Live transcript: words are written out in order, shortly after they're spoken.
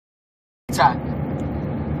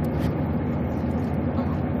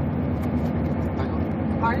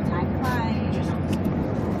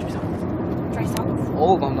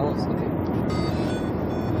Oh, my nose. Okay.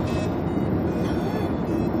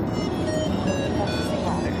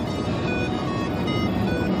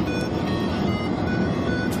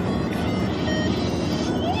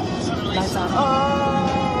 Lights on.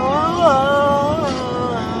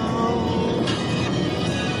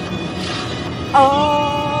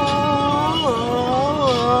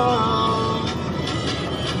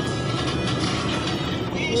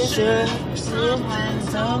 Is your mind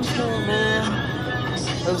something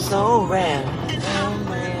so random?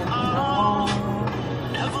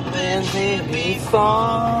 When did we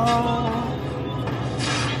fall?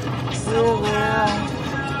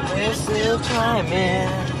 We're still climbing.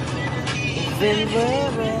 Even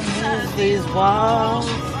wearing these walls,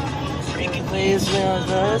 please build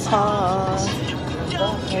us hard.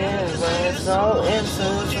 Don't care, but it's so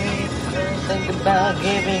insane. Think about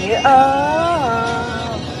giving it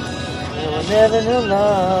up. We'll never know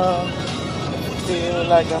love. Feel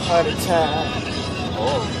like a heart attack.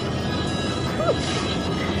 Oh.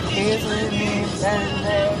 Here's with me, and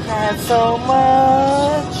they had so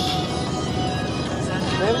much.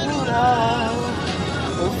 Never love.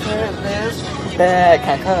 Who's hurt this bad?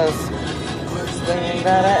 Can't cuss. This thing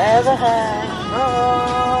that I ever had. Oh.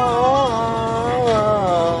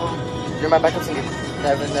 You're my backup singer.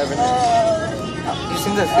 Never, never, never. You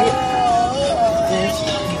sing this beat? This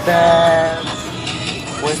bad.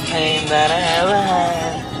 Worst pain that I ever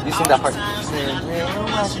had. You sing that part. I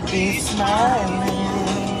should be smiling.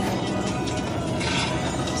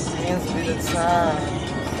 Seems to be the time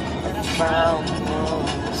that I found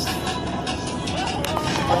most.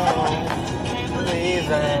 Don't believe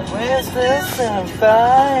that we're still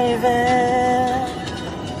surviving.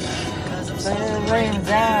 Sun rain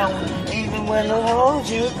down, even when I hold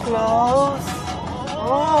you close.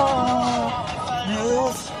 Oh,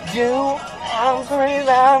 lose you. I'm afraid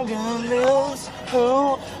I'm gonna lose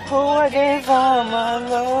who I gave all my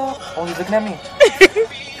love. Oh, he's looking at me.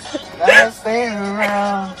 I'll stay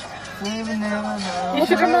around. You never know. You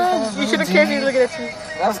should have known. You should have cared if he was looking at you.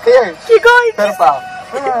 I'm scared. Keep going. Pedophile.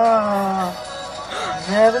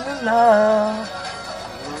 Never knew love.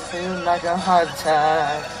 Feel like a heart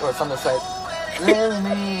attack. Or something like, let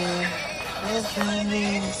me, listen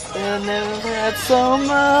me. They'll never had so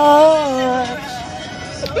much.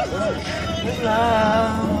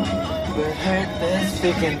 Love will hurt this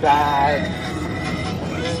freaking bad.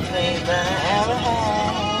 The pain that I ever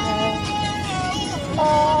had.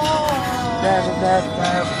 Never, never,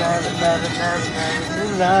 never, never, never, never, never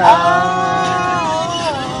love.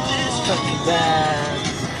 It's fucking bad.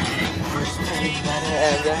 Worst pain that I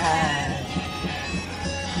ever had.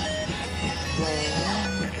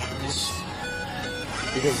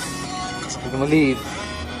 Because we're gonna leave.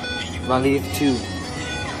 We're gonna leave too.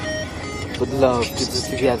 But love keeps us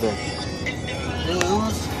together.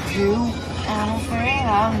 Lose you, I'm afraid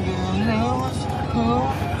I'm gonna lose who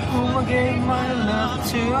I gave my love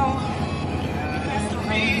to. And the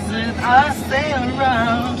reason I stay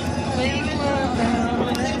around, maybe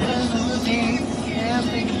can't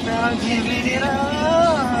think about giving it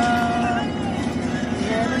up.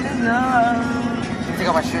 Giving it up. Take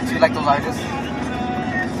out my shirt too, like the largest.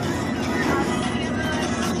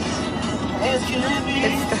 It's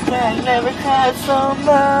the I never had so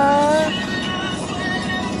much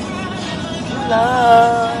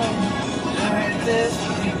love. This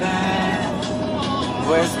bad.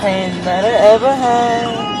 Worst pain that I ever had.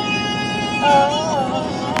 Oh,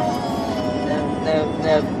 never,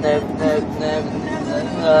 never, never, never, never,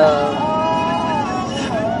 never love.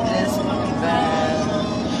 This bad.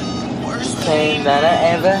 Worst pain that I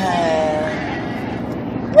ever had.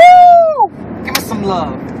 Woo! Give me some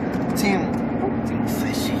love. Team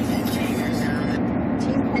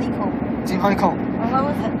Honeycomb. Team Honeycomb. Oh, what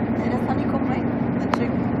was it? It is honeycomb, right? The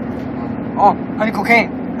chick. Oh, honey cocaine.